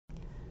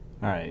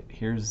Alright,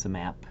 here's the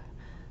map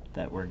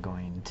that we're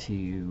going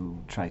to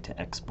try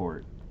to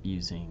export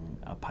using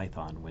a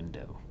Python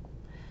window.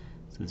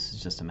 So this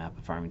is just a map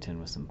of Farmington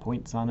with some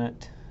points on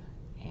it,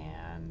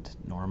 and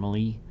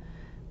normally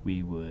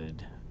we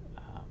would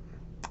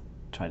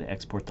try to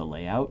export the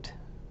layout.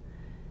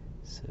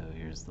 So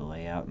here's the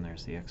layout and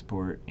there's the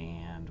export,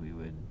 and we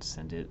would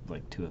send it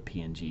like to a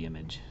PNG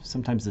image.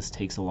 Sometimes this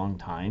takes a long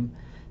time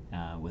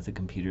with a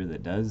computer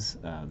that does.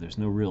 There's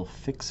no real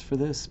fix for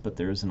this, but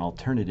there's an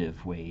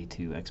alternative way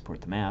to export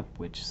the map,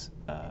 which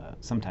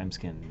sometimes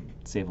can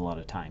save a lot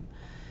of time.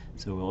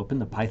 So we'll open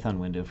the Python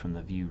window from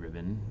the View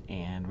ribbon,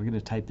 and we're going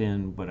to type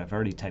in what I've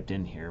already typed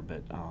in here,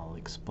 but I'll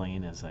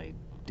explain as I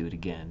do it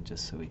again,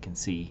 just so we can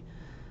see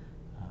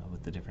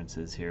what the difference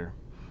is here.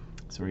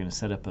 So we're going to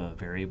set up a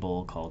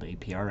variable called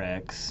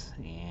APRX,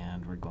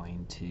 and we're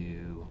going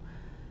to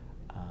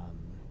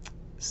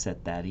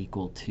set that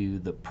equal to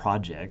the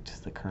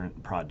project, the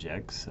current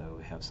project. So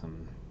we have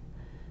some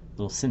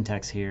little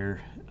syntax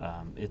here.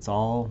 It's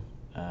all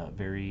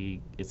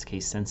it's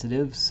case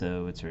sensitive,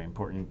 so it's very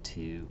important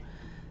to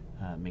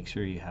make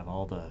sure you have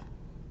all the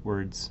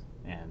words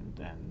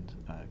and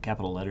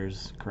capital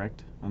letters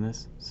correct on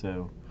this.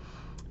 So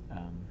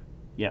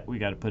yeah, we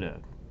got to put a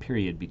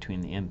period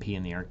between the MP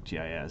and the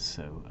ArcGIS,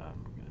 so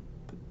I'm going to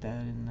put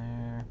that in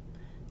there.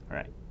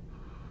 Alright,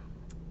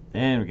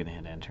 then we're going to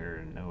hit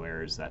enter, no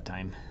errors that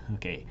time.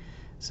 Okay,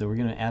 so we're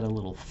going to add a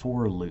little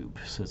for loop,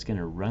 so it's going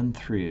to run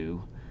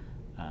through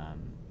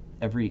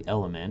every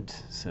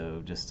element,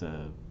 so just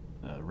a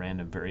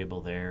random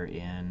variable there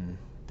in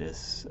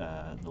this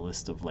the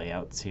list of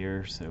layouts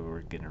here. So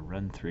we're going to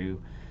run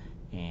through,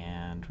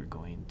 and we're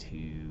going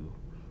to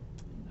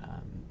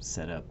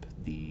set up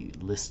the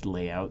list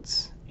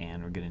layouts,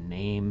 and we're going to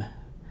name,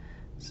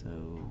 so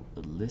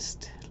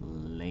list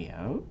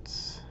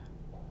layouts,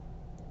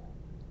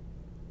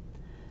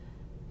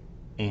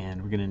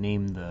 and we're going to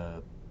name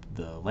the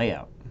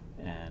layout,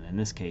 and in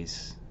this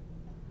case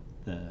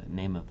the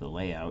name of the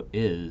layout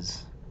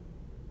is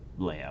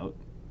layout,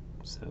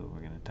 so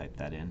we're going to type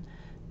that in.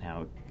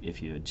 Now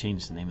if you had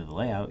changed the name of the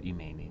layout, you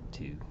may need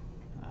to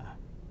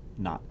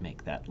not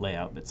make that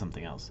layout but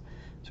something else.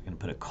 So we're going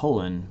to put a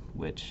colon,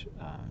 which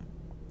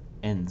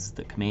ends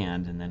the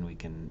command, and then we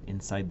can,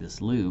 inside this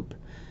loop,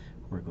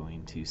 we're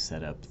going to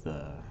set up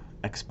the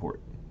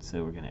export.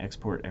 So we're going to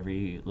export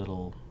every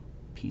little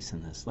piece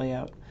in this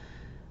layout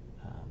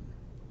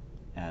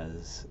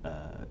as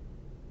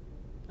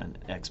an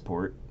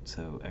export.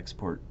 So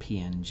export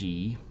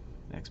PNG,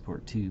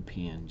 export to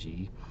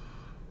PNG,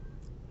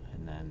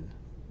 and then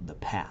the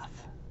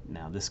path.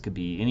 Now this could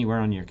be anywhere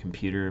on your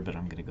computer, but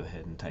I'm going to go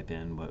ahead and type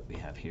in what we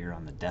have here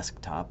on the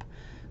desktop,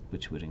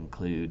 which would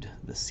include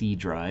the C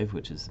drive,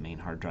 which is the main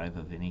hard drive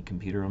of any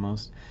computer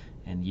almost,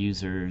 and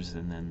users,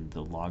 and then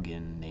the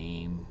login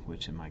name,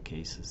 which in my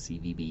case is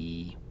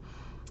CVB.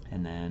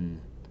 And then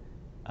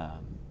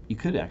you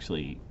could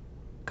actually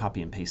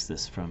copy and paste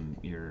this from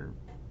your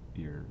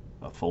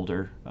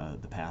folder,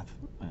 the path,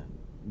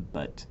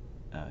 but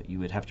you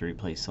would have to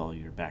replace all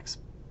your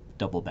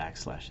double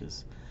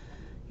backslashes.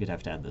 You'd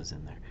have to add those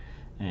in there.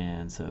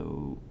 And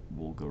so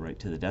we'll go right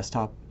to the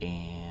desktop,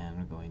 and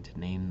we're going to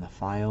name the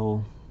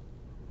file,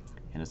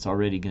 and it's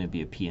already going to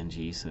be a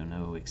PNG, so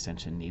no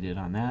extension needed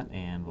on that,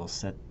 and we'll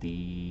set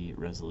the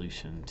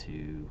resolution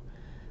to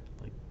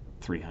like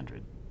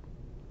 300,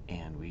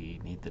 and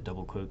we need the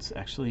double quotes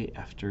actually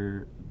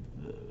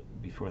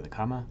before the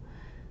comma,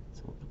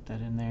 so we'll put that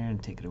in there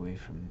and take it away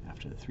from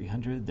after the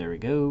 300. There we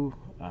go.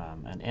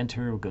 An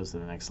enter goes to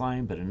the next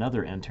line, but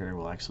another enter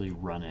will actually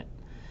run it,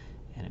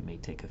 and it may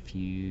take a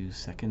few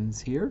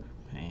seconds here,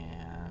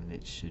 and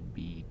it should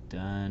be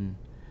done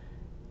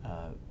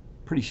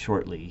pretty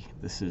shortly.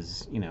 This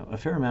is, a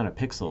fair amount of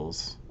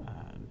pixels.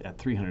 At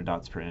 300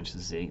 dots per inch,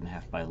 this is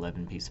 8.5 by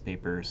 11 piece of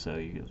paper, so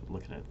you're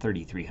looking at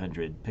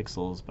 3,300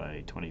 pixels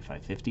by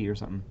 2,550 or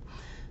something.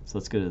 So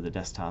let's go to the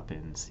desktop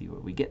and see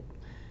what we get.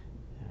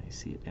 I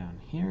see it down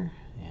here,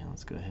 and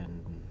let's go ahead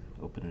and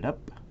open it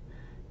up,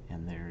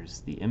 and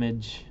there's the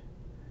image.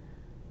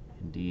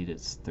 Indeed,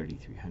 it's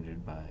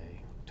 3,300 by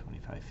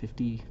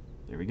 2,550.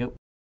 There we go.